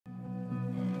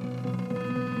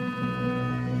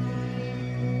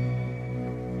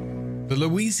The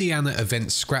Louisiana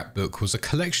Event scrapbook was a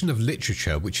collection of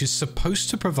literature which is supposed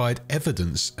to provide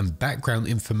evidence and background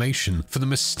information for the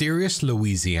mysterious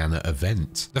Louisiana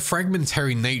event. The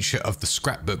fragmentary nature of the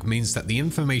scrapbook means that the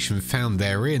information found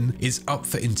therein is up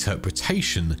for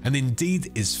interpretation, and indeed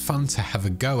is fun to have a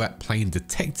go at playing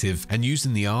detective and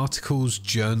using the articles,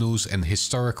 journals and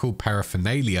historical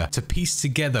paraphernalia to piece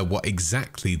together what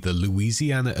exactly the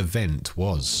Louisiana event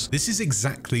was. This is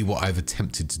exactly what I've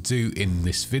attempted to do in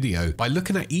this video by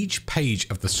looking at each page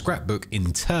of the scrapbook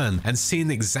in turn and seeing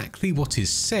exactly what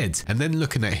is said, and then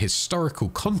looking at historical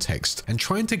context and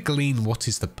trying to glean what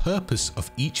is the purpose of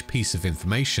each piece of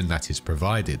information that is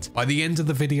provided. By the end of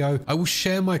the video, I will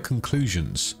share my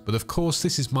conclusions, but of course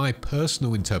this is my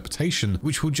personal interpretation,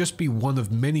 which will just be one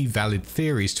of many valid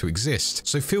theories to exist,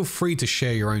 so feel free to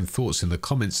share your own thoughts in the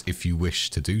comments if you wish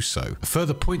to do so. A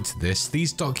further point to this,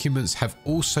 these documents have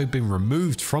also been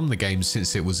removed from the game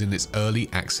since it was in its early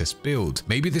access build.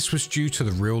 Maybe this was due to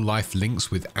the real life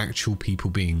links with actual people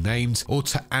being named, or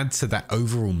to add to that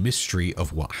overall mystery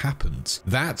of what happened.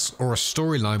 That, or a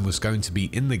storyline was going to be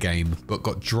in the game but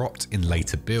got dropped in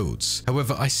later builds.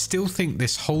 However, I still think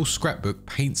this whole scrapbook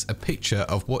paints a picture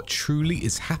of what truly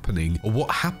is happening, or what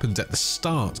happened at the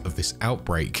start of this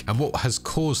outbreak, and what has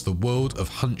caused the world of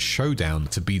Hunt Showdown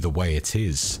to be the way it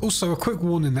is. Also, a quick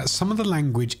warning that some of the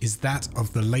language is that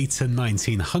of the later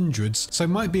 1900s, so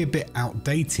might be a bit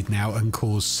outdated now and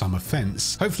cause some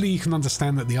offense. Hopefully you can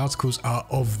understand that the articles are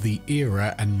of the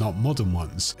era and not modern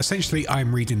ones. Essentially,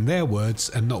 I'm reading their words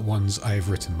and not ones I have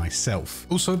written myself.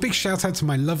 Also, a big shout out to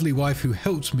my lovely wife who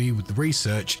helped me with the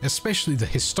research, especially the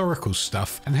historical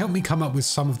stuff, and helped me come up with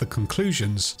some of the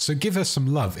conclusions, so give her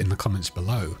some love in the comments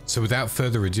below. So without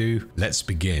further ado, let's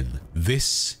begin.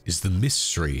 This is the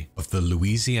mystery of the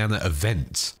Louisiana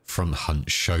event from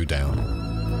Hunt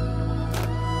Showdown.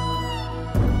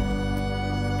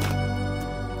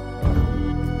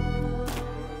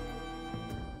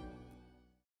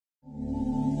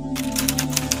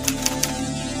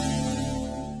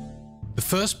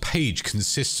 The first page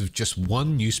consists of just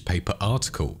one newspaper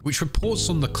article, which reports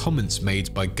on the comments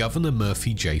made by Governor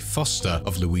Murphy J. Foster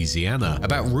of Louisiana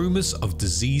about rumors of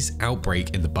disease outbreak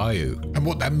in the bayou, and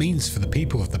what that means for the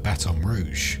people of the Baton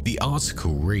Rouge. The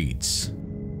article reads,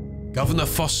 Governor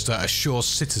Foster assures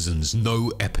citizens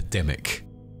no epidemic.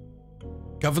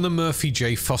 Governor Murphy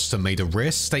J. Foster made a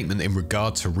rare statement in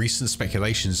regard to recent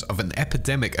speculations of an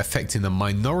epidemic affecting a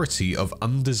minority of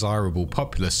undesirable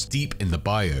populace deep in the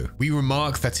bayou. We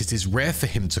remark that it is rare for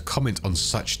him to comment on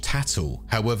such tattle.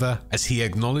 However, as he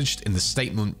acknowledged in the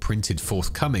statement printed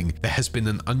forthcoming, there has been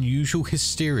an unusual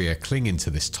hysteria clinging to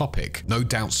this topic, no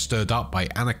doubt stirred up by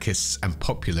anarchists and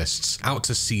populists out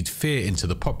to seed fear into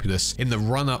the populace in the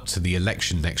run-up to the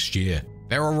election next year.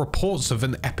 There are reports of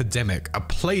an epidemic, a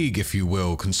plague if you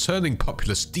will, concerning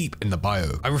populace deep in the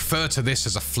bayou. I refer to this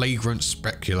as a flagrant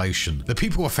speculation. The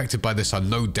people affected by this are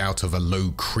no doubt of a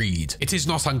low creed. It is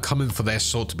not uncommon for their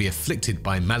sort to be afflicted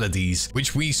by maladies,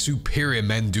 which we superior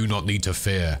men do not need to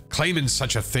fear. Claiming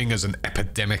such a thing as an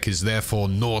epidemic is therefore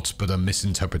naught but a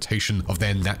misinterpretation of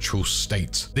their natural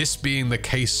state. This being the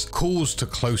case, calls to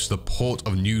close the port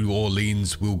of New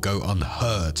Orleans will go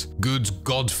unheard. Good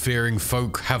God-fearing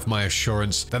folk have my assurance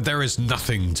that there is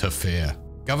nothing to fear.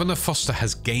 Governor Foster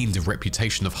has gained a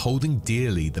reputation of holding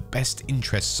dearly the best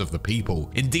interests of the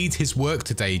people. Indeed, his work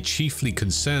today chiefly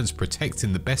concerns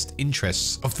protecting the best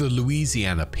interests of the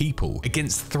Louisiana people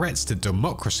against threats to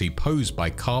democracy posed by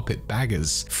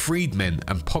carpetbaggers, freedmen,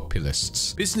 and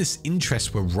populists. Business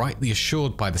interests were rightly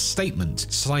assured by the statement,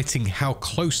 citing how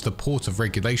close the port of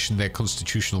regulation their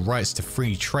constitutional rights to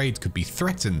free trade could be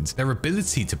threatened, their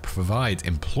ability to provide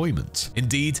employment.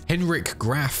 Indeed, Henrik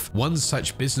Graff, one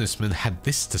such businessman, had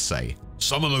this to say: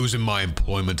 Some of those in my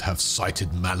employment have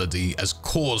cited malady as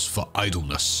cause for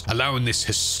idleness, allowing this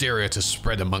hysteria to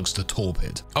spread amongst the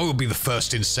torpid. I will be the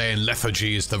first in saying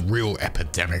lethargy is the real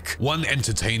epidemic, one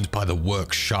entertained by the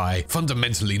work shy,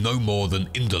 fundamentally no more than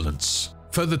indolence.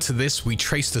 Further to this, we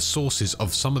trace the sources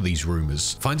of some of these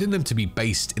rumors, finding them to be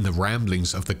based in the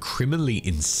ramblings of the criminally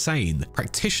insane,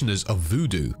 practitioners of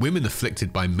voodoo, women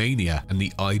afflicted by mania, and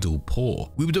the idle poor.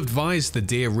 We would advise the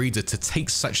dear reader to take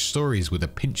such stories with a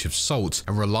pinch of salt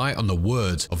and rely on the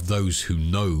word of those who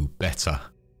know better.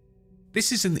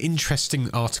 This is an interesting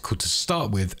article to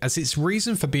start with, as its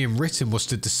reason for being written was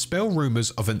to dispel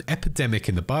rumours of an epidemic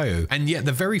in the bayou, and yet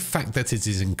the very fact that it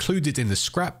is included in the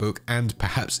scrapbook, and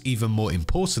perhaps even more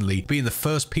importantly, being the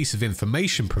first piece of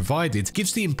information provided,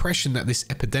 gives the impression that this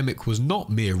epidemic was not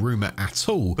mere rumour at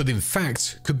all, but in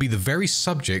fact could be the very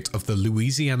subject of the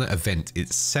Louisiana event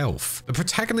itself. The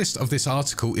protagonist of this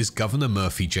article is Governor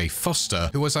Murphy J. Foster,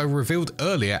 who, as I revealed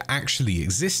earlier, actually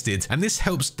existed, and this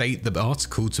helps date the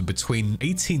article to between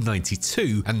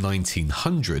 1892 and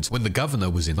 1900, when the governor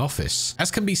was in office.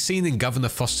 As can be seen in Governor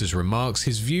Foster's remarks,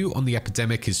 his view on the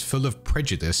epidemic is full of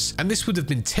prejudice, and this would have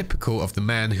been typical of the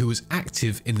man who was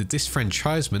active in the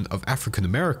disfranchisement of African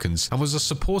Americans and was a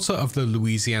supporter of the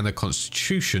Louisiana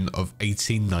Constitution of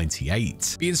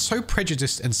 1898. Being so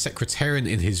prejudiced and sectarian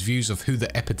in his views of who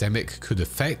the epidemic could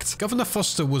affect, Governor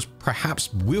Foster was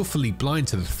perhaps willfully blind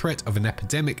to the threat of an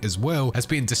epidemic, as well as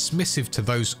being dismissive to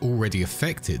those already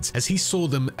affected, as he saw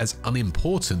them as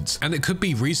unimportant, and it could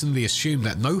be reasonably assumed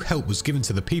that no help was given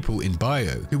to the people in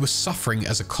Bayou who were suffering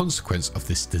as a consequence of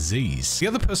this disease. The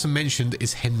other person mentioned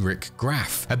is Henrik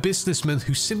Graff, a businessman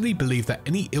who simply believed that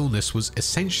any illness was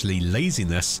essentially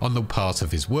laziness on the part of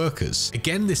his workers.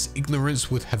 Again, this ignorance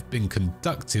would have been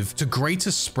conducive to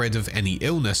greater spread of any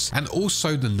illness, and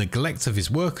also the neglect of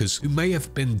his workers who may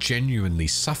have been genuinely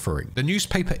suffering. The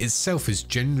newspaper itself is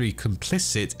generally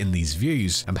complicit in these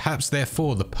views, and perhaps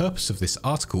therefore the purpose of this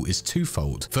article is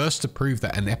twofold. First, to prove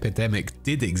that an epidemic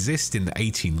did exist in the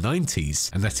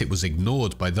 1890s and that it was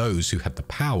ignored by those who had the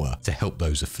power to help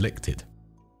those afflicted.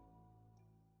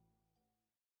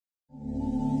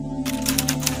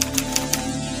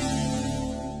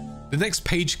 The next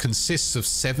page consists of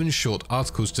 7 short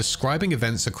articles describing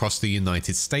events across the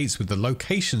United States, with the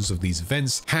locations of these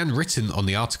events handwritten on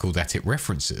the article that it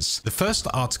references. The first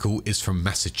article is from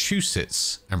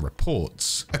Massachusetts and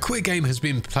reports: a queer game has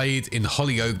been played in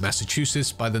Holyoke,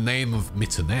 Massachusetts by the name of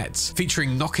Mittenette,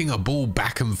 featuring knocking a ball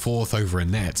back and forth over a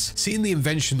net. Seeing the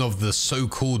invention of the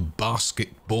so-called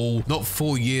basketball not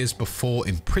 4 years before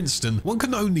in Princeton, one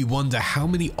can only wonder how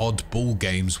many odd ball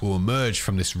games will emerge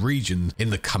from this region in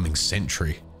the coming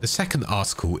century. The second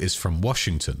article is from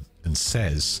Washington and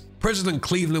says: President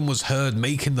Cleveland was heard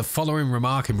making the following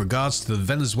remark in regards to the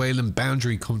Venezuelan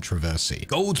boundary controversy: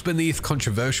 gold beneath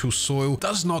controversial soil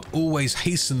does not always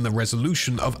hasten the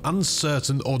resolution of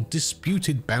uncertain or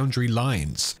disputed boundary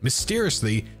lines.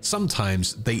 Mysteriously,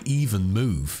 sometimes they even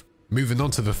move. Moving on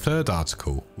to the third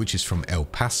article, which is from El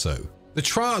Paso. The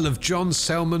trial of John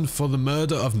Selman for the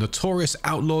murder of notorious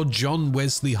outlaw John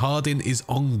Wesley Hardin is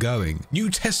ongoing. New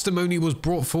testimony was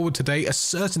brought forward today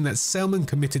asserting that Selman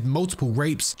committed multiple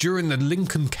rapes during the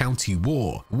Lincoln County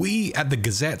War. We at the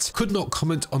Gazette could not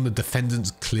comment on the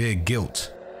defendant's clear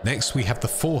guilt. Next, we have the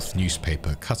fourth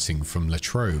newspaper cutting from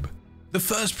Latrobe. The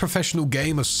first professional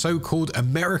game of so-called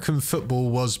American football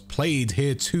was played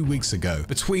here 2 weeks ago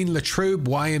between Latrobe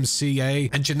YMCA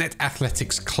and Jeanette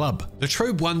Athletics Club.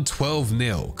 Latrobe won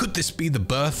 12-0. Could this be the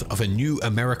birth of a new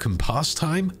American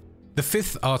pastime? The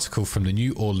fifth article from the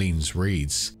New Orleans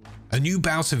reads: a new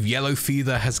bout of yellow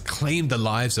fever has claimed the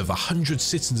lives of 100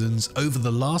 citizens over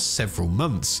the last several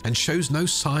months and shows no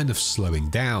sign of slowing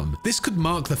down. This could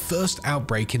mark the first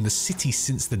outbreak in the city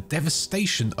since the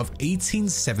devastation of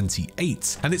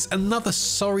 1878, and it's another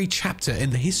sorry chapter in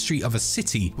the history of a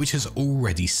city which has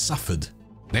already suffered.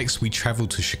 Next, we travel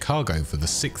to Chicago for the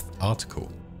sixth article.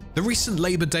 The recent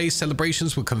Labor Day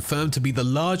celebrations were confirmed to be the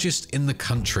largest in the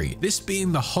country, this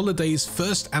being the holiday's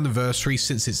first anniversary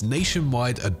since its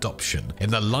nationwide adoption in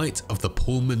the light of the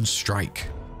Pullman strike.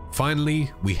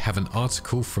 Finally, we have an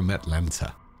article from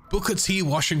Atlanta. Booker T.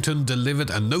 Washington delivered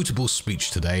a notable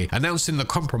speech today, announcing the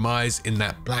compromise in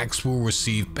that blacks will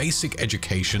receive basic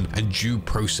education and due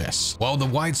process, while the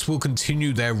whites will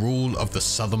continue their rule of the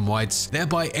southern whites,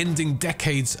 thereby ending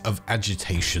decades of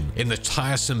agitation in the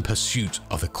tiresome pursuit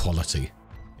of equality.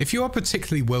 If you are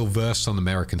particularly well versed on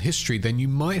American history, then you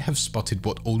might have spotted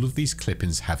what all of these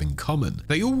clippings have in common.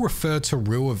 They all refer to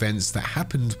real events that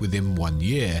happened within 1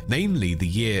 year, namely the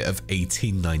year of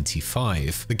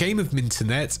 1895. The game of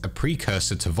mintonette, a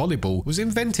precursor to volleyball, was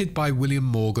invented by William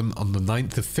Morgan on the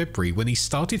 9th of February when he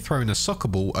started throwing a soccer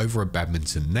ball over a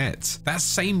badminton net. That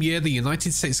same year, the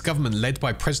United States government, led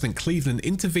by President Cleveland,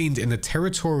 intervened in a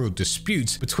territorial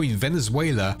dispute between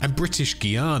Venezuela and British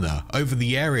Guiana over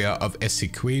the area of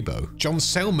Essequibo. Weibo. John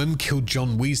Selman killed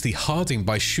John Weasley Harding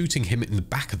by shooting him in the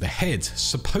back of the head,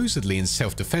 supposedly in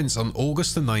self-defense, on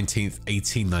August the 19th,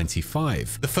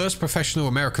 1895. The first professional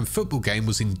American football game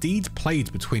was indeed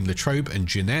played between Latrobe and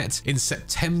Jeanette in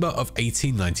September of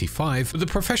 1895, but the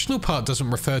professional part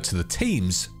doesn't refer to the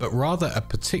teams, but rather a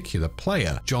particular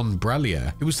player, John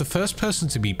Brallier, who was the first person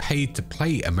to be paid to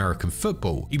play American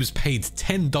football. He was paid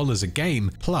 $10 a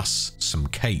game plus some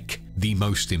cake. The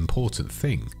most important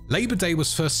thing. Labor Day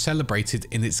was first celebrated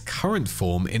in its current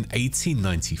form in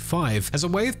 1895 as a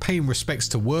way of paying respects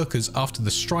to workers after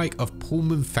the strike of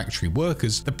Pullman factory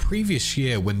workers the previous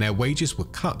year, when their wages were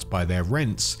cut by their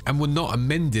rents and were not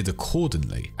amended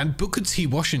accordingly. And Booker T.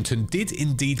 Washington did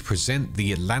indeed present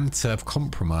the Atlanta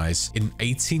Compromise in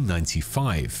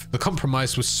 1895. The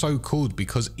compromise was so called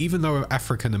because even though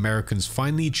African Americans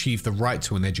finally achieved the right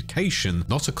to an education,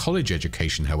 not a college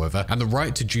education however, and the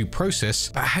right to due process,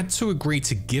 but had to agree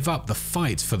to give up the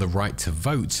fight for the right to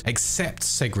vote, accept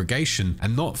segregation,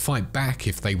 and not fight back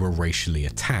if they were racially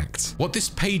attacked. What this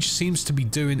page seems to be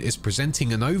doing is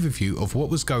presenting an overview of what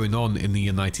was going on in the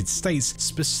United States,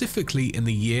 specifically in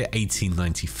the year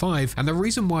 1895, and the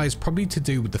reason why is probably to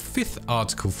do with the 5th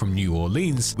article from New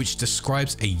Orleans, which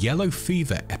describes a yellow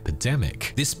fever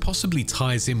epidemic. This possibly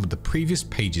ties in with the previous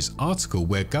page's article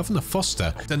where Governor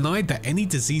Foster denied that any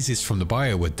diseases from the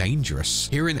bio were dangerous.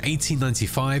 Here in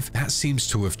 1895, that seems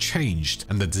to have changed,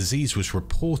 and the disease was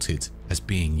reported as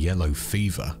being yellow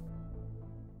fever.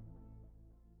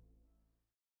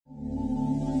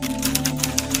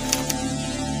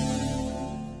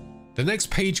 The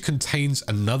next page contains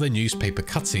another newspaper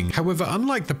cutting. However,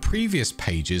 unlike the previous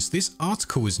pages, this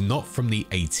article is not from the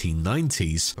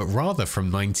 1890s, but rather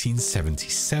from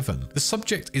 1977. The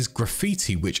subject is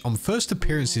graffiti, which on first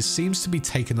appearances seems to be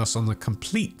taking us on a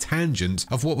complete tangent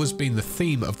of what was being the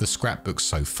theme of the scrapbook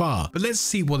so far. But let's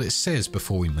see what it says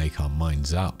before we make our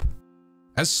minds up.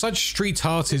 As such, street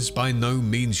art is by no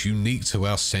means unique to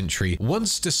our century.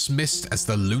 Once dismissed as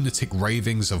the lunatic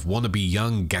ravings of wannabe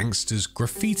young gangsters,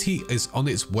 graffiti is on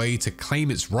its way to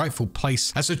claim its rightful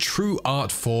place as a true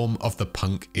art form of the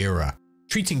punk era.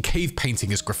 Treating cave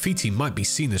painting as graffiti might be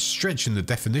seen as stretching the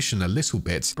definition a little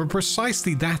bit, but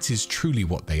precisely that is truly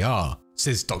what they are,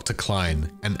 says Dr.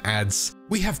 Klein, and adds,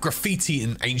 "We have graffiti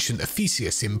in ancient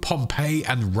Ephesus, in Pompeii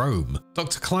and Rome."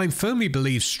 Dr. Klein firmly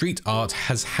believes street art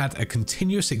has had a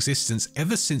continuous existence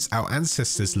ever since our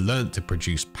ancestors learned to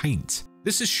produce paint.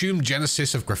 This assumed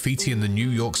genesis of graffiti in the New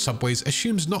York subways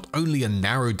assumes not only a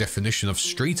narrow definition of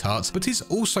street art, but is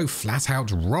also flat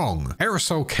out wrong.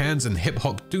 Aerosol cans and hip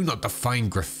hop do not define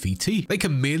graffiti. They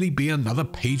can merely be another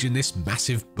page in this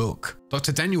massive book.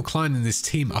 Dr. Daniel Klein and his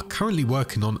team are currently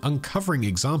working on uncovering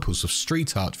examples of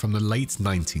street art from the late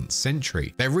 19th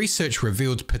century. Their research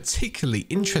revealed particularly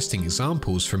interesting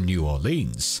examples from New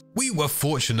Orleans. "We were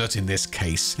fortunate in this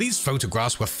case. These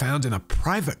photographs were found in a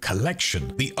private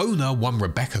collection. The owner, one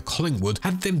Rebecca Collingwood,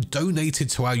 had them donated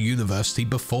to our university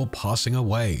before passing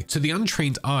away." To the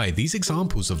untrained eye, these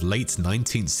examples of late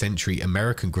 19th century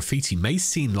American graffiti may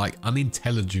seem like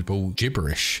unintelligible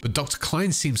gibberish, but Dr.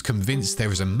 Klein seems convinced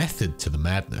there is a method to the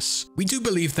madness. "We do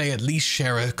believe they at least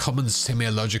share a common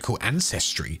semiological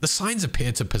ancestry. The signs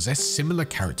appear to possess similar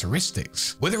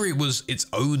characteristics. Whether it was its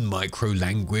own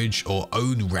micro-language or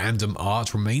own random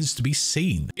art remains to be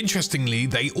seen. Interestingly,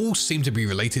 they all seem to be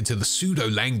related to the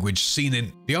pseudo-language seen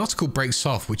in..." The article breaks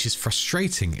off, which is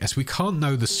frustrating as we can't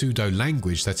know the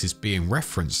pseudo-language that is being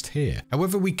referenced here.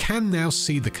 However, we can now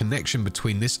see the connection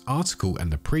between this article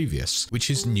and the previous,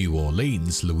 which is New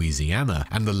Orleans, Louisiana,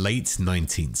 and the late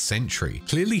 19th century.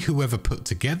 Clearly, whoever put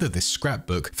together this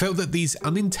scrapbook felt that these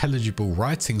unintelligible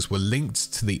writings were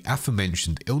linked to the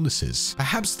aforementioned illnesses.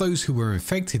 Perhaps those who were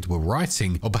infected were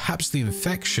writing, or perhaps the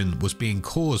infection was being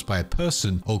caused by a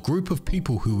person or group of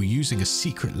people who were using a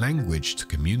secret language to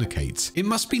communicate. It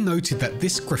must be noted that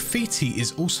this graffiti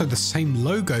is also the same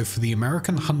logo for the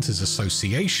American Hunters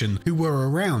Association, who were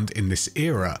around in this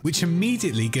era, which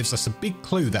immediately gives us a big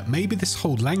clue that maybe this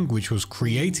whole language was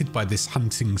created by this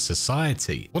hunting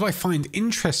society. What I find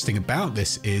interesting about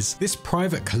this is this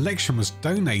private collection was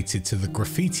donated to the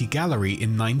Graffiti Gallery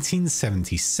in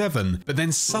 1977, but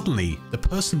then suddenly the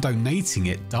person donating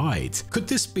it died. Could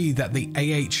this be that the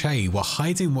AHA were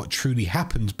hiding what truly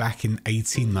happened back in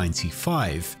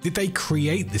 1895? Did they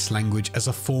create this language as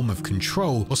a form of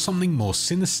control or something more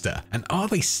sinister? And are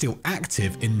they still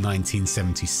active in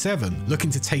 1977,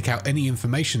 looking to take out any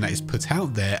information that is put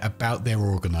out there about their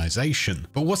organization?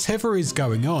 But whatever is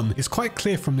going on, it's quite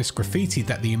clear from this graffiti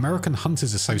that the American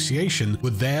Hunters Association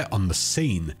were there on the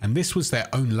scene, and this was their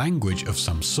own language of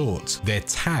some sort, their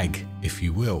tag, if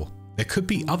you will. There could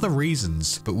be other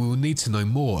reasons, but we will need to know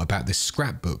more about this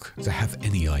scrapbook to have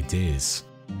any ideas.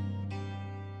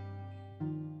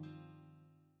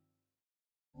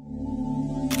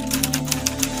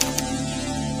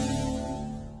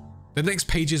 The next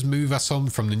pages move us on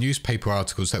from the newspaper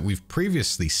articles that we've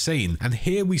previously seen, and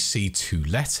here we see two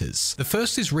letters. The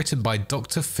first is written by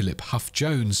Dr. Philip Huff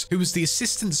Jones, who was the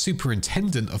assistant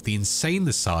superintendent of the insane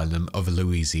asylum of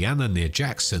Louisiana near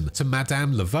Jackson, to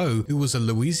Madame Laveau, who was a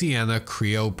Louisiana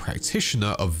Creole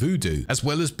practitioner of voodoo, as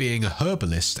well as being a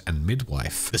herbalist and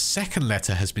midwife. The second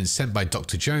letter has been sent by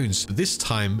Dr. Jones, but this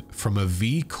time from a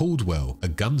V. Caldwell, a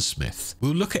gunsmith.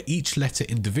 We'll look at each letter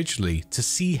individually to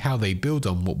see how they build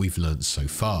on what we've learned so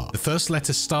far. The first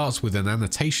letter starts with an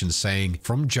annotation saying,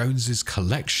 "From Jones's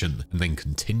collection," and then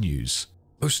continues.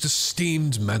 "Most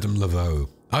esteemed Madame Laveau,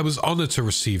 I was honored to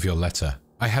receive your letter.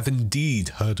 I have indeed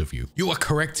heard of you. You are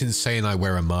correct in saying I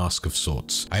wear a mask of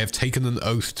sorts. I have taken an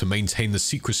oath to maintain the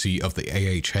secrecy of the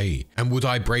AHA, and would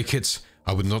I break it,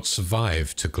 I would not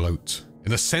survive to gloat.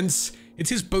 In a sense,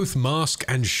 it is both mask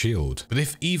and shield, but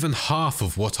if even half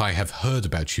of what I have heard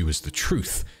about you is the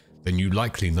truth, then you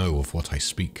likely know of what I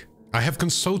speak. I have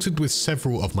consulted with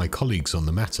several of my colleagues on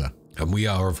the matter, and we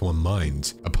are of one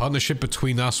mind. A partnership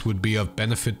between us would be of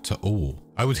benefit to all.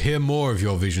 I would hear more of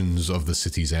your visions of the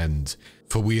city's end,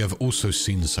 for we have also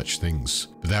seen such things,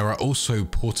 but there are also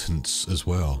portents as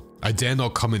well. I dare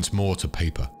not comment more to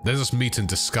paper. Let us meet and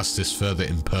discuss this further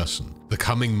in person. The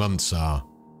coming months are,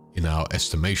 in our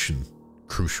estimation,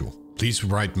 crucial. Please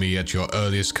write me at your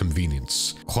earliest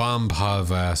convenience. Quam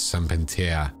parva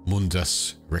sempentia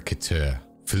mundus requitur.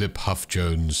 Philip Huff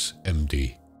Jones,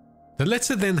 MD." The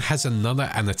letter then has another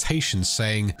annotation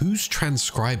saying, "Who's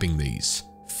transcribing these?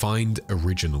 Find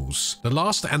originals." The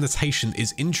last annotation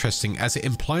is interesting as it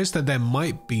implies that there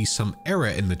might be some error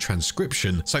in the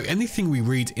transcription, so anything we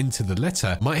read into the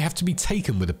letter might have to be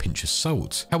taken with a pinch of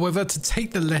salt. However, to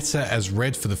take the letter as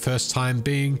read for the first time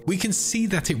being, we can see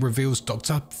that it reveals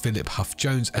Dr. Philip Huff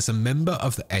Jones as a member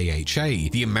of the AHA,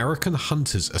 the American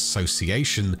Hunters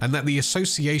Association, and that the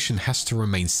association has to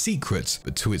remain secret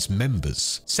but to its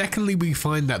members. Secondly, we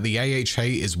find that the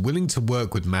AHA is willing to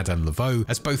work with Madame Laveau,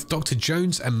 as both Dr.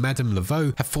 Jones and Madame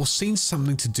Laveau have foreseen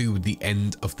something to do with the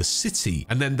end of the city,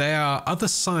 and then there are other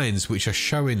signs which are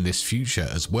showing this future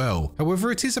as well.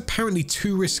 However, it is apparently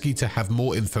too risky to have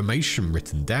more information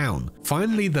written down.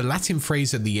 Finally, the Latin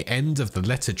phrase at the end of the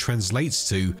letter translates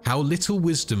to "how little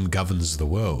wisdom governs the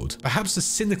world." Perhaps a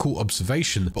cynical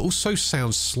observation, but also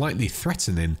sounds slightly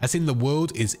threatening, as in the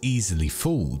world is easily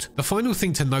fooled. The final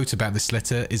thing to note about this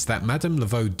letter is that Madame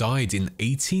Laveau died in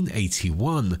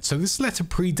 1881, so this letter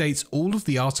predates all of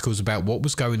the articles about what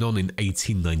was going on in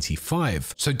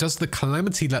 1895. So does the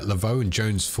calamity that Laveau and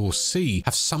Jones foresee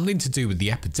have something to do with the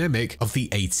epidemic of the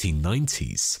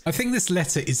 1890s? I think this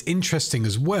letter is interesting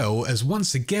as well, as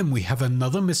once again we have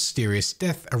another mysterious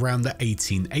death around the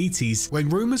 1880s when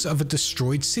rumours of a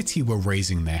destroyed city were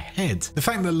raising their head. The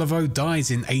fact that Laveau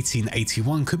dies in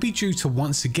 1881 could be due to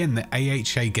once again the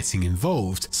AHA getting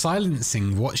involved,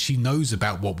 silencing what she knows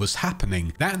about what was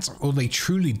happening. That, or they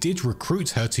truly did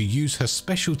recruit her to use her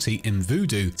specialty in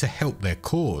voodoo to help their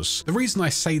cause. The reason I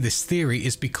say this theory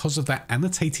is because of that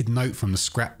annotated note from the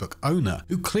scrapbook owner,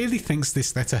 who clearly thinks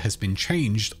this letter has been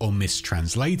changed or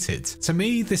mistranslated. To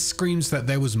me, this screams that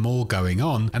there was more going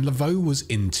on and Laveau was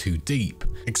in too deep,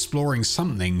 exploring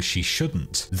something she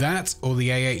shouldn't. That, or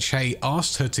the AHA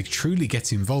asked her to truly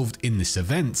get involved in this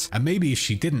event, and maybe if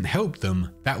she didn't help them,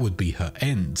 that would be her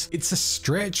end. It's a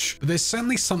stretch, but there's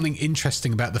certainly something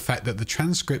interesting about the fact that the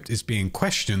transcript is being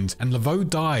questioned and Laveau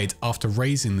died after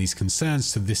raising these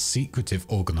concerns to this secretive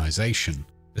organization.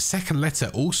 The second letter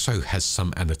also has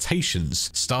some annotations,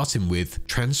 starting with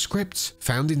 "transcript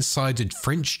found inside a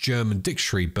French-German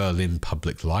dictionary, Berlin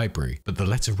Public Library," but the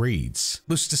letter reads,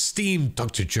 "Most esteemed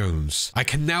Dr. Jones, I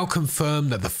can now confirm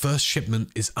that the first shipment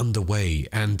is underway,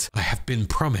 and I have been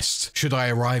promised, should I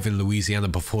arrive in Louisiana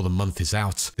before the month is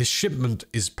out. This shipment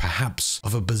is perhaps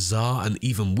of a bizarre and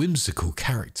even whimsical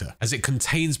character, as it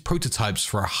contains prototypes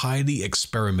for a highly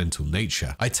experimental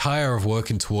nature. I tire of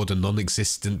working toward a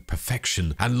non-existent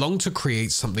perfection and long to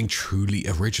create something truly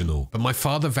original. But my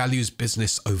father values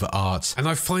business over art, and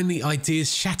I find the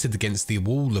ideas shattered against the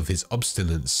wall of his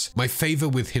obstinance. My favor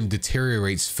with him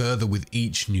deteriorates further with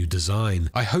each new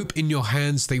design. I hope in your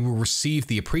hands they will receive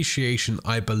the appreciation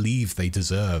I believe they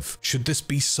deserve. Should this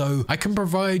be so, I can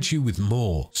provide you with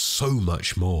more, so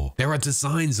much more. There are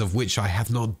designs of which I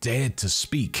have not dared to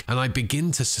speak, and I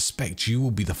begin to suspect you will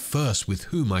be the first with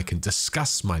whom I can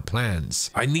discuss my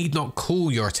plans. I need not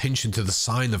call your attention to the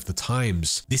sign of the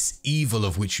times. This evil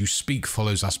of which you speak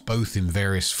follows us both in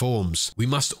various forms. We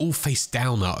must all face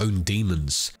down our own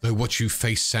demons, though what you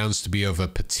face sounds to be of a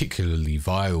particularly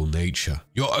vile nature.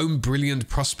 Your own brilliant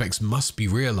prospects must be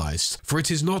realized, for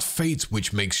it is not fate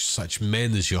which makes such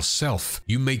men as yourself.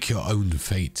 You make your own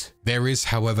fate. There is,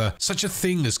 however, such a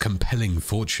thing as compelling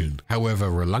fortune,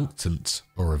 however reluctant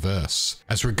or reverse.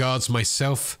 As regards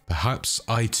myself, perhaps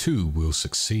I too will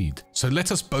succeed. So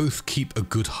let us both keep a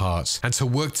good heart and to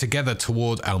work together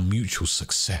toward our mutual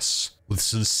success. With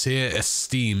sincere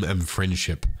esteem and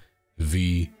friendship,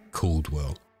 V.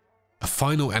 Caldwell. A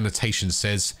final annotation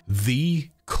says, The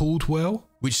Caldwell,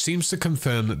 which seems to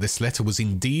confirm that this letter was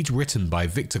indeed written by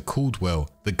Victor Caldwell,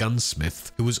 the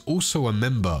gunsmith, who was also a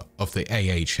member of the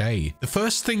AHA. The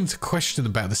first thing to question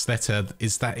about this letter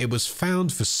is that it was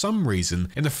found for some reason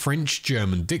in a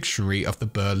French-German dictionary of the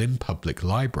Berlin Public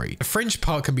Library. The French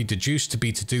part can be deduced to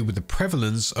be to do with the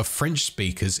prevalence of French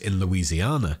speakers in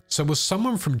Louisiana. So was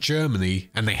someone from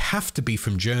Germany, and they have to be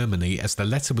from Germany as the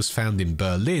letter was found in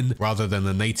Berlin rather than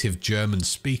a native German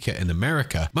speaker in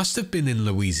America, must have been in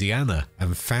Louisiana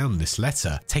and found this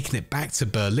letter, taken it back to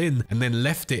Berlin, and then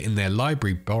left it in their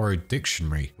library borrowed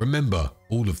dictionary. Remember,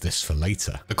 all of this for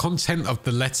later. The content of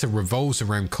the letter revolves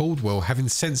around Caldwell having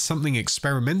sent something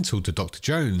experimental to Dr.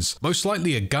 Jones, most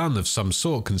likely a gun of some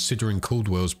sort considering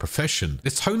Caldwell's profession.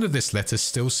 The tone of this letter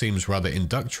still seems rather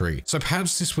inductory, so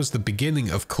perhaps this was the beginning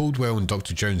of Caldwell and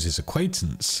Dr. Jones's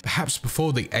acquaintance, perhaps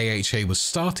before the AHA was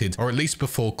started, or at least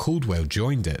before Caldwell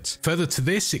joined it. Further to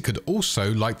this, it could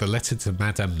also, like the letter to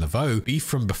Madame Laveau, be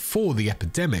from before the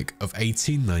epidemic of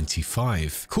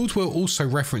 1895. Caldwell also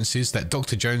references that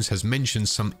Dr. Jones has mentioned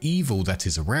some evil that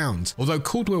is around, although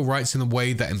Caldwell writes in a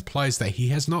way that implies that he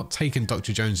has not taken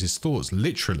Dr. Jones's thoughts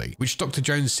literally, which Dr.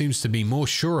 Jones seems to be more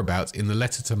sure about in the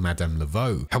letter to Madame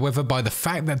Laveau. However, by the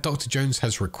fact that Dr. Jones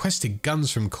has requested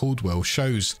guns from Caldwell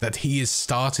shows that he is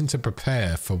starting to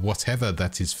prepare for whatever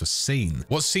that is foreseen.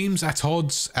 What seems at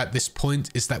odds at this point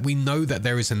is that we know that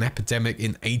there is an epidemic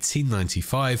in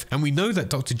 1895, and we know that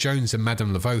Dr. Jones and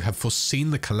Madame Laveau have foreseen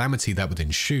the calamity that would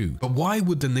ensue. But why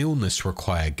would an illness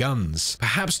require guns?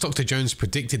 Perhaps Dr. Jones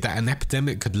predicted that an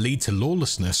epidemic could lead to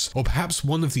lawlessness, or perhaps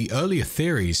one of the earlier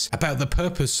theories about the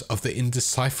purpose of the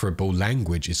indecipherable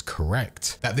language is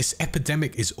correct. That this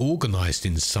epidemic is organized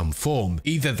in some form,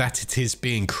 either that it is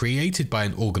being created by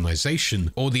an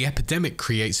organization, or the epidemic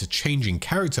creates a changing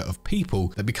character of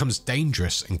people that becomes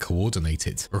dangerous and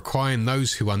coordinated, requiring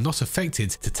those who are not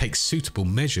affected to take suitable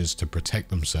measures to protect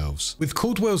themselves. With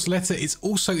Caldwell's letter, it's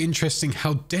also interesting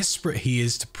how desperate he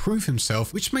is to prove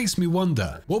himself, which makes me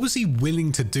wonder, what was he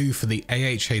willing to do for the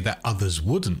AHA that others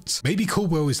wouldn't? Maybe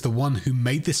Caldwell is the one who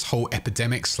made this whole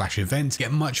epidemic/event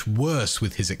get much worse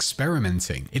with his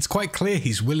experimenting. It's quite clear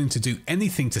he's willing to do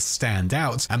anything to stand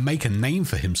out and make a name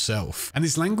for himself. And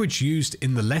his language used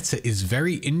in the letter is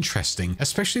very interesting,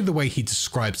 especially the way he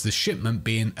describes the shipment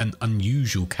being an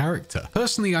unusual character.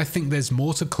 Personally, I think there's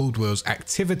more to Caldwell's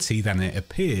activity than it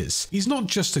appears. He's not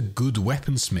just a good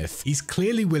weaponsmith, he's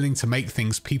clearly willing to make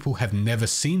things people have never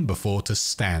seen before to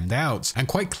stand out, and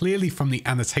quite clearly from the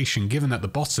annotation given at the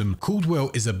bottom,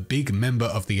 Caldwell is a big member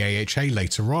of the AHA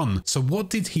later on. So what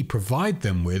did he provide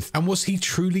them with, and was he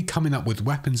truly coming up with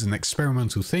weapons and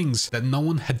experimental things that no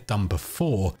one had done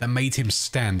before that made him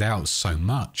stand out so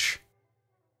much?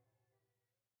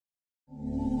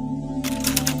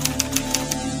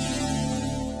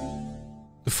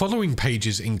 The following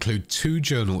pages include two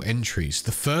journal entries,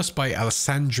 the first by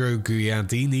Alessandro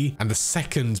Guiardini and the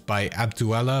second by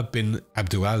Abdullah bin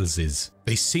Abdulaziz.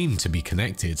 They seem to be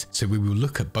connected, so we will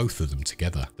look at both of them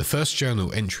together. The first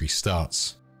journal entry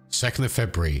starts, 2nd of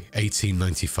February,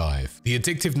 1895. The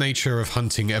addictive nature of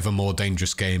hunting ever more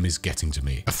dangerous game is getting to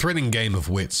me. A thrilling game of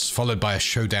wits, followed by a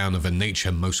showdown of a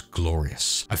nature most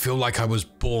glorious. I feel like I was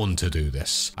born to do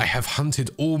this. I have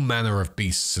hunted all manner of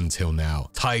beasts until now.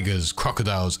 Tigers,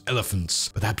 crocodiles, elephants,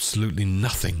 but absolutely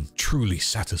nothing truly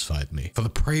satisfied me. For the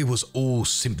prey was all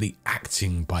simply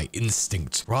acting by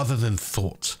instinct rather than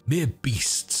thought. Mere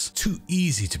beasts, too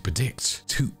easy to predict,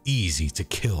 too easy to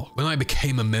kill. When I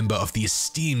became a member of the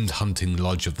esteemed hunting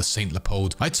lodge of the St.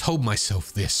 Leopold, I told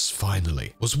myself this,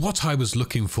 finally, was what I was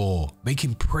looking for,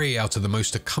 making prey out of the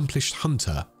most accomplished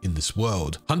hunter in this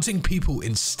world, hunting people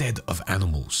instead of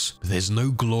animals. But there's no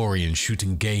glory in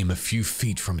shooting game a few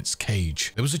feet from its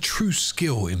cage. There was a true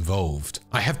skill involved.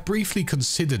 I have briefly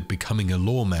considered becoming a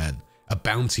lawman, a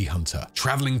bounty hunter,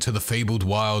 traveling to the fabled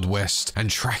Wild West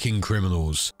and tracking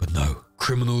criminals, but no.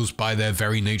 Criminals by their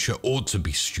very nature ought to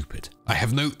be stupid. I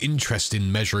have no interest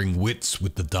in measuring wits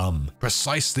with the dumb.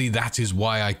 Precisely that is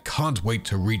why I can't wait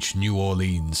to reach New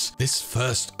Orleans. This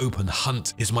first open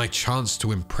hunt is my chance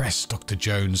to impress Dr.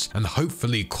 Jones and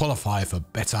hopefully qualify for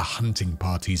better hunting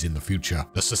parties in the future.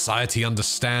 The society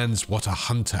understands what a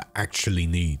hunter actually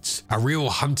needs. A real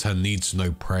hunter needs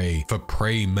no prey, for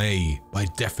prey may, by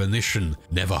definition,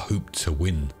 never hope to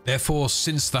win. Therefore,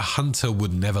 since the hunter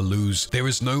would never lose, there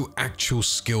is no actual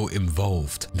skill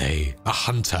involved. Nay, a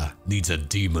hunter needs a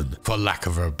demon, for lack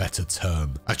of a better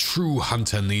term. A true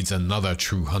hunter needs another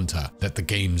true hunter. Let the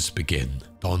games begin.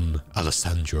 Don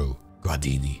Alessandro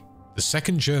Guardini. The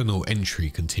second journal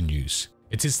entry continues.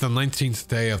 It is the 19th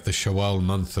day of the Shawwal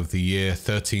month of the year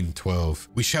 1312.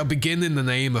 We shall begin in the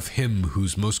name of him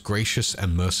who's most gracious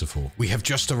and merciful. We have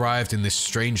just arrived in this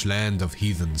strange land of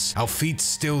heathens. Our feet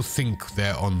still think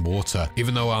they're on water,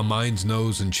 even though our mind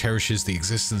knows and cherishes the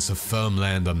existence of firm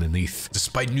land underneath.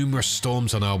 Despite numerous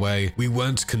storms on our way, we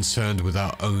weren't concerned with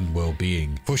our own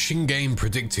well-being, for Shingain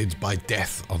predicted by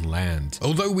death on land.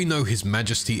 Although we know His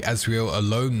Majesty Azrael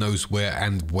alone knows where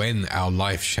and when our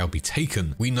life shall be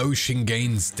taken, we know Shingain's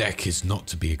deck is not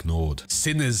to be ignored.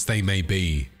 Sinners they may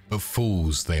be, but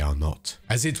fools they are not.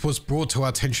 As it was brought to our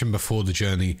attention before the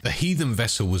journey, the heathen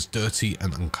vessel was dirty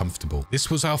and uncomfortable. This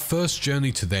was our first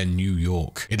journey to their New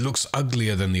York. It looks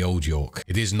uglier than the old York.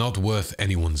 It is not worth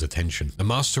anyone's attention. The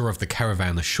master of the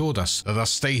caravan assured us that our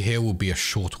stay here will be a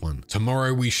short one.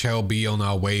 Tomorrow we shall be on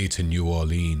our way to New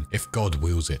Orleans, if God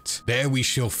wills it. There we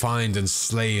shall find and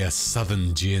slay a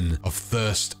southern djinn of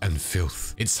thirst and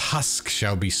filth. Its husk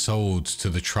shall be sold to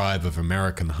the tribe of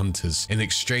American hunters in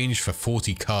exchange for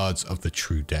 40 cards of the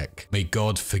true deck. May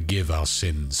God forgive our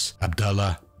sins.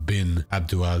 Abdullah bin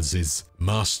Abdulaziz,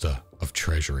 Master of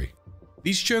Treasury.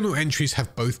 These journal entries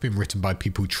have both been written by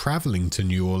people traveling to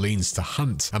New Orleans to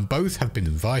hunt, and both have been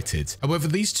invited. However,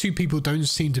 these two people don't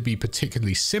seem to be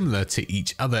particularly similar to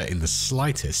each other in the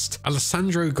slightest.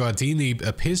 Alessandro Guardini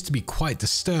appears to be quite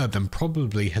disturbed and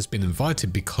probably has been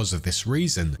invited because of this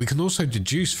reason. We can also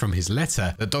deduce from his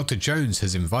letter that Dr. Jones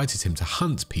has invited him to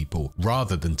hunt people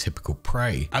rather than typical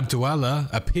prey. Abdullah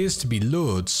appears to be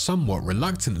lured somewhat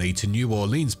reluctantly to New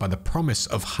Orleans by the promise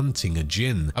of hunting a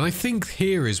djinn, and I think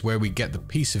here is where we get the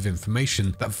piece of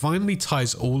information that finally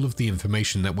ties all of the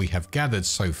information that we have gathered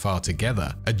so far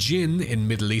together. A djinn in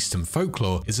Middle Eastern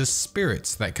folklore is a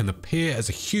spirit that can appear as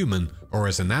a human or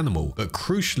as an animal, but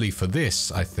crucially for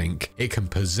this, I think, it can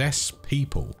possess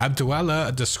people.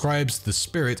 Abdullah describes the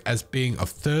spirit as being of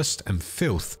thirst and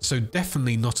filth, so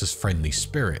definitely not as friendly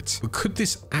spirit. But could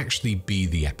this actually be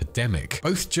the epidemic?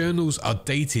 Both journals are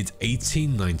dated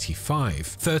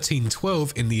 1895.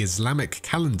 1312 in the Islamic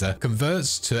calendar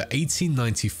converts to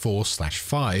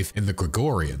 1894/5 in the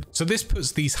Gregorian. So this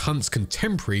puts these hunts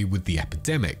contemporary with the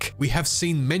epidemic. We have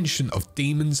seen mention of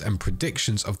demons and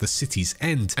predictions of the city's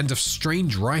end and of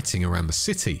strange writing around the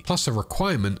city, plus a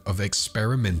requirement of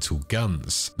experimental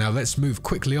guns. Now let's move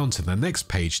quickly on to the next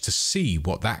page to see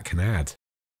what that can add.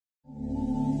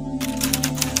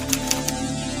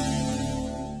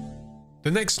 The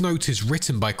next note is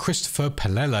written by Christopher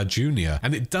Pellella Jr.,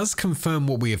 and it does confirm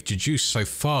what we have deduced so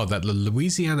far, that the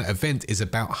Louisiana event is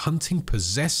about hunting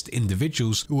possessed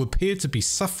individuals who appear to be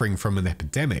suffering from an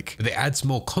epidemic, but it adds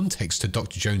more context to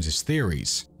Dr. Jones's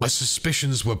theories. My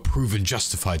suspicions were proven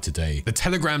justified today. The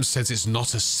telegram says it's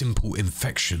not a simple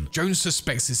infection. Jones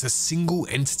suspects it's a single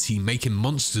entity making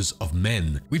monsters of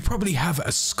men. We probably have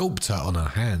a sculptor on our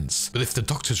hands, but if the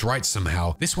doctor's right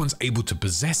somehow, this one's able to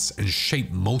possess and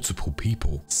shape multiple people.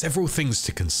 Several things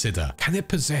to consider. Can it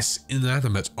possess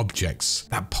inanimate objects?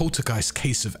 That poltergeist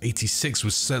case of 86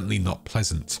 was certainly not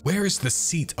pleasant. Where is the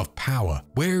seat of power?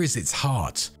 Where is its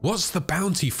heart? What's the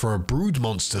bounty for a brood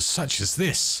monster such as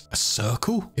this? A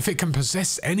circle? If it can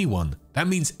possess anyone, that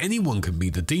means anyone can be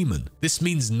the demon. This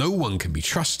means no one can be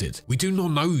trusted. We do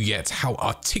not know yet how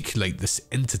articulate this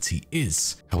entity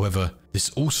is. However, this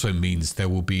also means there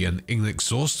will be an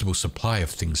inexhaustible supply of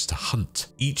things to hunt,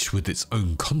 each with its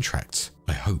own contract.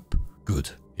 I hope. Good.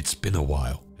 It's been a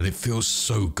while, and it feels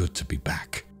so good to be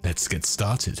back. Let's get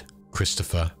started.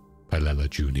 Christopher Pellella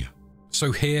Jr.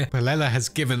 So here, Pellella has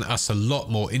given us a lot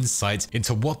more insight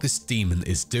into what this demon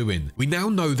is doing. We now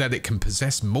know that it can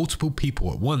possess multiple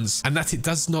people at once, and that it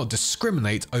does not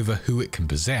discriminate over who it can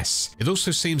possess. It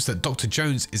also seems that Dr.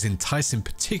 Jones is enticing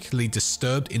particularly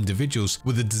disturbed individuals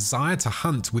with a desire to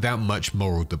hunt without much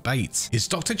moral debate. Is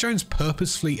Dr. Jones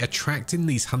purposefully attracting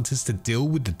these hunters to deal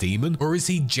with the demon, or is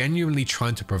he genuinely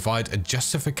trying to provide a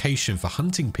justification for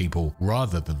hunting people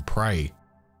rather than prey?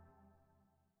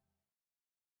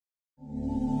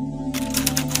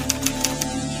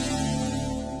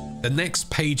 The next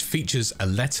page features a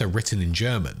letter written in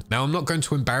German. Now, I'm not going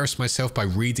to embarrass myself by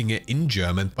reading it in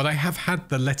German, but I have had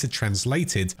the letter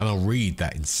translated and I'll read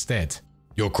that instead.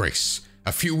 Your Grace,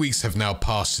 a few weeks have now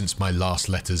passed since my last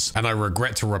letters, and I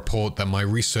regret to report that my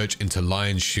research into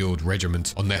Lion's Shield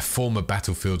Regiment on their former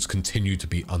battlefields continue to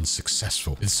be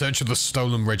unsuccessful. In search of the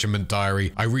stolen regiment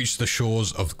diary, I reached the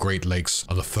shores of Great Lakes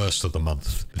on the 1st of the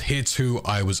month, but here too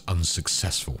I was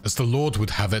unsuccessful. As the Lord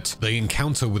would have it, the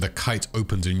encounter with a kite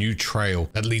opened a new trail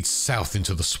that leads south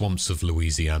into the swamps of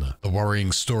Louisiana. The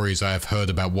worrying stories I have heard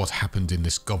about what happened in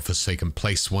this godforsaken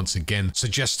place once again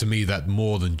suggest to me that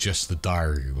more than just the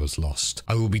diary was lost.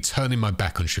 I will be turning my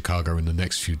back on Chicago in the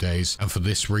next few days, and for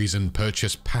this reason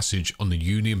purchase passage on the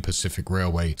Union Pacific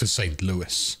Railway to St.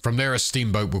 Louis. From there a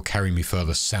steamboat will carry me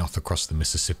further south across the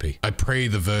Mississippi. I pray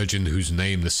the Virgin whose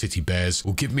name the city bears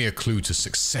will give me a clue to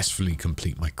successfully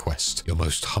complete my quest. Your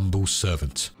most humble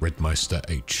servant, Rittmeister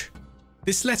H.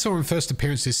 This letter on first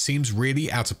appearances seems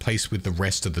really out of place with the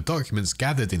rest of the documents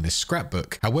gathered in this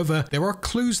scrapbook. However, there are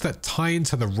clues that tie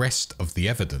into the rest of the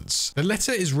evidence. The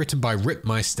letter is written by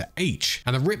Rittmeister H,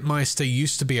 and a Rittmeister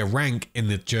used to be a rank in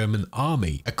the German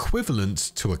army,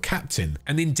 equivalent to a captain,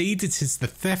 and indeed it is the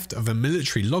theft of a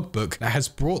military logbook that has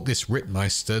brought this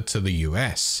Rittmeister to the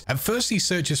US. At first he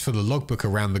searches for the logbook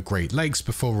around the Great Lakes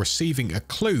before receiving a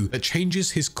clue that changes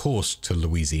his course to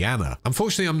Louisiana.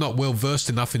 Unfortunately, I'm not well versed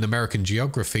enough in American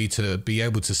geography to be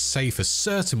able to say for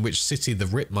certain which city the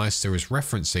Rittmeister is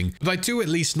referencing, but I do at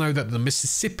least know that the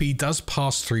Mississippi does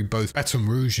pass through both Baton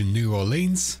Rouge and New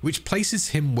Orleans, which places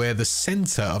him where the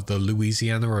center of the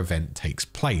Louisiana event takes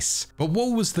place. But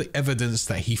what was the evidence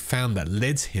that he found that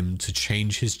led him to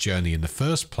change his journey in the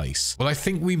first place? Well, I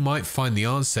think we might find the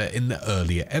answer in the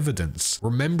earlier evidence,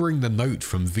 remembering the note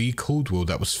from V. Caldwell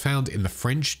that was found in the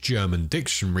French-German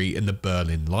dictionary in the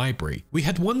Berlin Library. We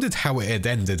had wondered how it had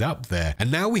ended up there,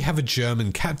 and now we have a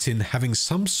German captain having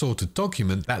some sort of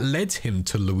document that led him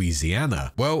to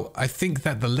Louisiana. Well, I think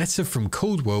that the letter from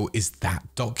Caldwell is that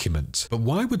document. But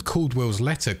why would Caldwell's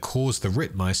letter cause the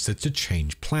Rittmeister to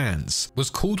change plans? Was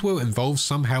Caldwell involved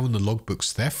somehow in the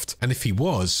logbook's theft? And if he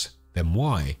was, then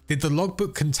why? Did the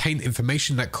logbook contain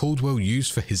information that Caldwell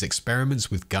used for his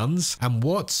experiments with guns? And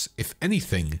what, if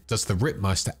anything, does the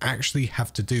Rittmeister actually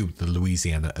have to do with the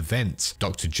Louisiana event,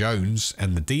 Dr. Jones,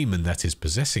 and the demon that is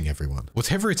possessing everyone?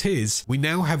 Whatever it is, we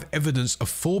now have evidence of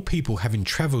 4 people having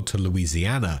traveled to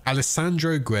Louisiana: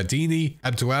 Alessandro Guardini,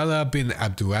 Abdullah bin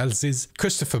Abdulaziz,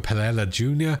 Christopher Pellella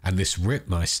Jr., and this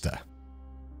Rittmeister.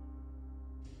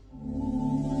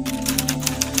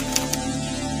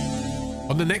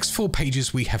 On the next 4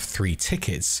 pages we have 3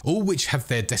 tickets, all which have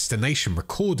their destination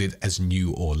recorded as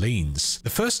New Orleans. The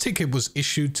first ticket was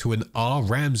issued to an R.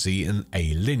 Ramsey and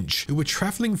A. Lynch, who were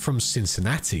traveling from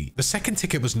Cincinnati. The second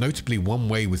ticket was notably one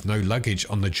way with no luggage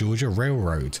on the Georgia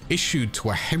Railroad, issued to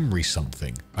a Henry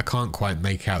something. I can't quite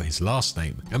make out his last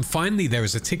name. And finally there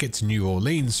is a ticket to New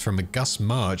Orleans from a Gus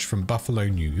March from Buffalo,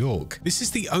 New York. This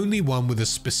is the only one with a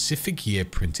specific year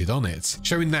printed on it,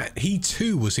 showing that he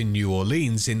too was in New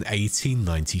Orleans in 1895.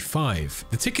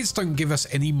 The tickets don't give us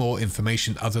any more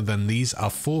information other than these are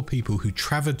 4 people who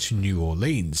traveled to New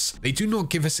Orleans. They do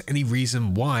not give us any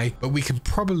reason why, but we can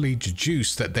probably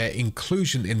deduce that their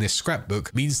inclusion in this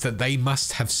scrapbook means that they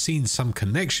must have seen some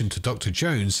connection to Dr.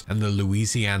 Jones and the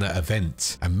Louisiana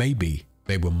event, and maybe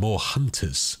they were more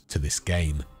hunters to this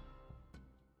game.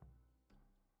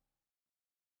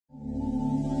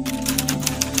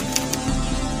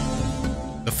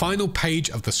 The final page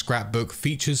of the scrapbook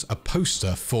features a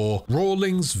poster for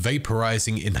Rawlings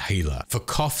Vaporizing Inhaler for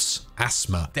coughs,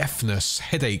 asthma, deafness,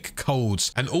 headache,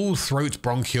 colds, and all throat,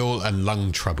 bronchial, and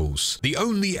lung troubles. The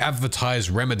only advertised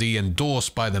remedy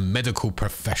endorsed by the medical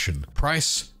profession.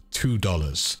 Price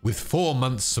 $2, with 4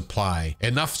 months supply,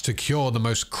 enough to cure the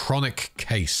most chronic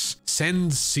case.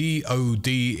 Send COD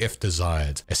if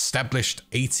desired. Established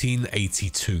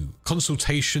 1882.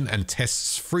 Consultation and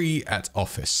tests free at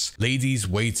office. Ladies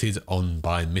waited on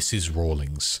by Mrs.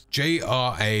 Rawlings.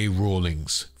 J.R.A.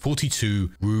 Rawlings,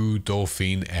 42 Rue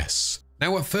Dauphine S.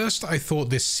 Now at first I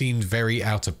thought this seemed very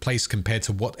out of place compared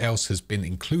to what else has been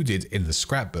included in the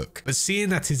scrapbook, but seeing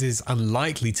that it is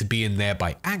unlikely to be in there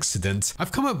by accident,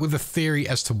 I've come up with a theory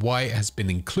as to why it has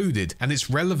been included and its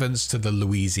relevance to the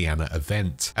Louisiana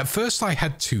event. At first I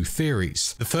had 2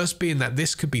 theories, the first being that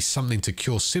this could be something to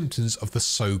cure symptoms of the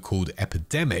so-called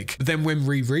epidemic, but then when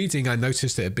rereading I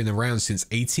noticed it had been around since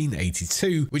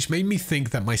 1882, which made me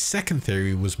think that my second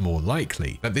theory was more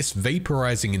likely, that this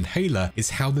vaporizing inhaler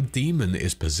is how the demon demon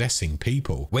is possessing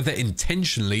people. Whether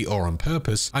intentionally or on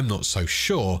purpose, I'm not so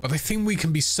sure, but I think we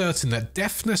can be certain that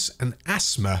deafness and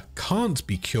asthma can't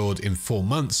be cured in 4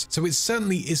 months, so it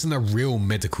certainly isn't a real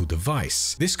medical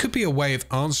device. This could be a way of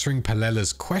answering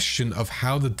Pellella's question of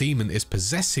how the demon is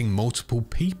possessing multiple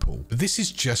people, but this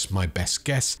is just my best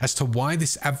guess as to why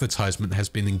this advertisement has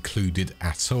been included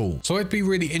at all. So I'd be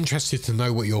really interested to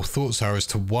know what your thoughts are as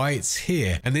to why it's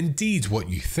here, and indeed what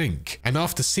you think. And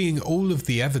after seeing all of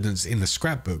the evidence in the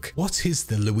scrapbook, what is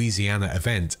the Louisiana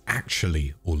event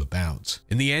actually all about?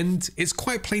 In the end, it's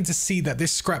quite plain to see that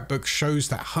this scrapbook shows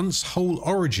that Hunt's whole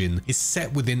origin is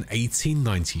set within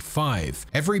 1895.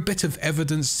 Every bit of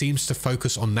evidence seems to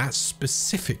focus on that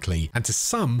specifically, and to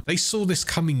some, they saw this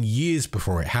coming years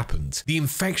before it happened. The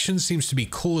infection seems to be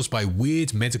caused by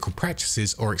weird medical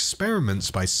practices or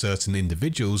experiments by certain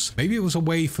individuals. Maybe it was a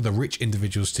way for the rich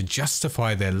individuals to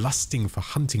justify their lusting for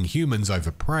hunting humans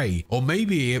over prey, or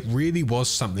maybe it really was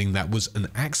something that was an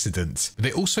accident. But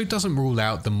it also doesn't rule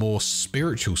out the more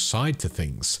spiritual side to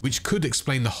things, which could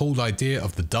explain the whole idea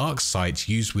of the dark sight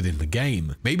used within the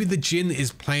game. Maybe the jinn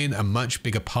is playing a much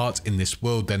bigger part in this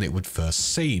world than it would first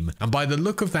seem, and by the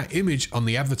look of that image on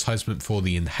the advertisement for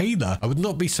the inhaler, I would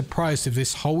not be surprised if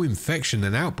this whole infection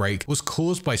and outbreak was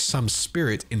caused by some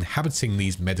spirit inhabiting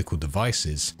these medical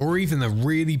devices, or even a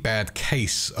really bad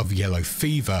case of yellow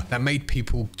fever that made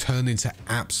people turn into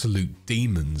absolute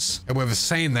demons. However,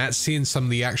 saying that, seeing some of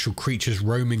the actual creatures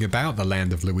roaming about the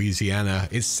land of Louisiana,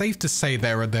 it's safe to say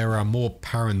there are more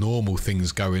paranormal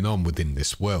things going on within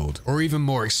this world, or even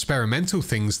more experimental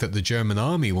things that the German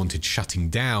army wanted shutting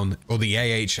down, or the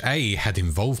AHA had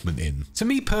involvement in. To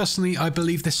me personally, I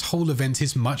believe this whole event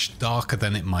is much darker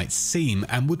than it might seem,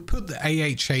 and would put the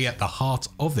AHA at the heart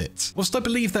of it. Whilst I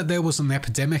believe that there was an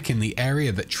epidemic in the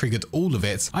area that triggered all of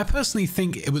it, I personally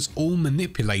think it was all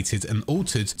manipulated and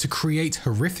altered to create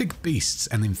horrific beasts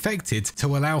and infected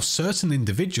to allow certain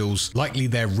individuals, likely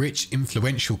their rich,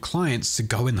 influential clients, to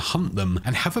go and hunt them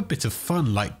and have a bit of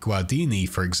fun, like Guardini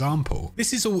for example.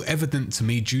 This is all evident to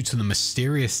me due to the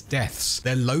mysterious deaths,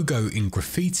 their logo in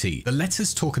graffiti, the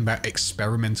letters talking about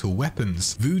experimental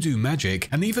weapons, voodoo magic,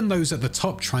 and even those at the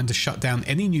top trying to shut down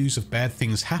any news of bad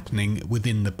things happening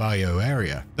within the Bayou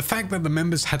area. The fact that the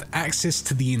members had access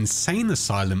to the insane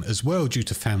asylum as well due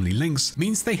to family links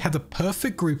means they had a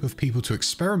perfect group of people to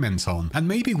experiment on, and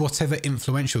maybe whatever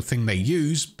influential thing they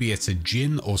use, be it a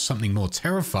djinn or something more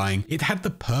terrifying, it had the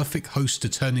perfect host to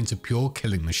turn into pure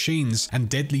killing machines and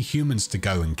deadly humans to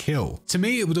go and kill. To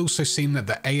me, it would also seem that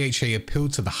the AHA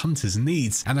appealed to the hunters'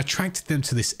 needs and attracted them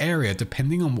to this area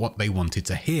depending on what they wanted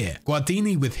to hear.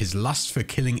 Guardini with his lust for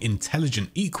killing intelligent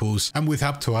equals, and with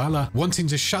Abtuala wanting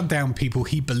to shut down people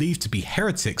he believed to be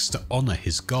heretics to honor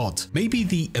his god. Maybe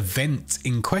the event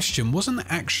in question wasn't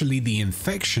actually the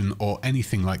infection or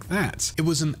anything like that. It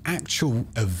was an actual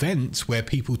event where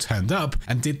people turned up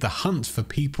and did the hunt for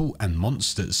people and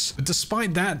monsters. But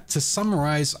despite that, to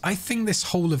summarize, I think this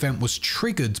whole event was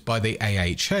triggered by the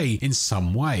AHA in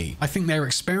some way. I think their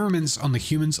experiments on the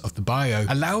humans of the Bayou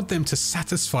allowed them to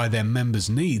satisfy their members'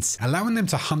 needs, allowing them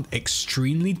to hunt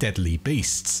extremely deadly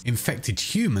beasts, infected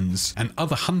humans, and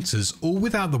other hunters, all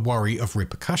without the worry of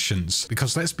repercussions,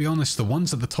 because let's be honest, the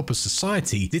ones at the top of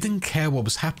society didn't care what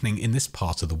was happening in this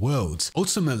part of the world.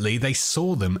 Ultimately, they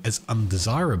saw them as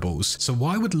undesirables, so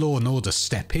why would law and order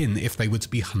step in if they were to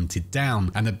be hunted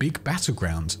down and a big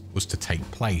battleground was to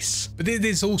take place? But it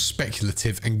is all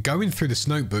speculative, and going through this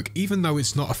notebook, even though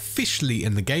it's not officially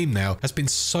in the game now, has been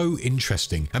so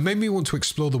interesting and made me want to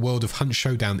explore the world of Hunt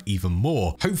Showdown even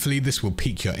more. Hopefully this will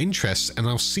pique your interest, and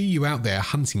I'll see you out there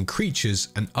hunting creatures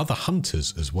and other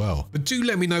hunters as well. But do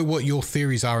let me know what your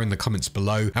theories are in the comments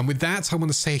below, and with that I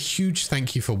want to say a huge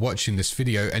thank you for watching this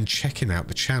video and checking out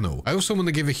the channel. I also want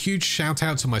to give a huge shout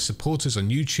out to my supporters on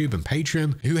YouTube and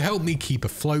Patreon who help me keep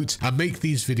afloat and make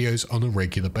these videos on a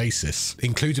regular basis,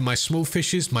 including my small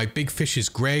fishes, my big fishes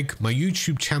Greg, my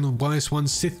YouTube channel Wise One,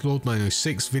 Sith Lord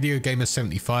 906, Video Gamer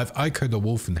 75, Ico the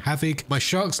Wolf and Havoc, my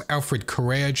sharks Alfred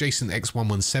Correa, Jason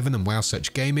X117 and Wow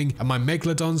Such Gaming, and my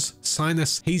Megalodons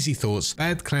Sinus, Hazy Thoughts,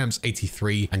 Bad Clams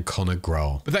 83 and Connor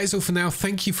Grohl. But that is all for now.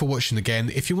 Thank you for watching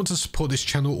again. If you want to support this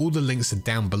channel, all the links are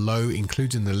down below,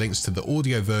 including the links to the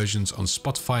audio versions on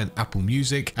Spotify and Apple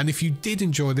Music. And if you did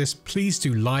enjoy this, please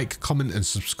do like, comment and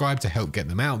subscribe to help get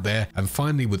them out there. And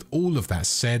finally, with all of that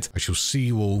said, I shall see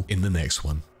you all in the next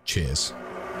one. Cheers.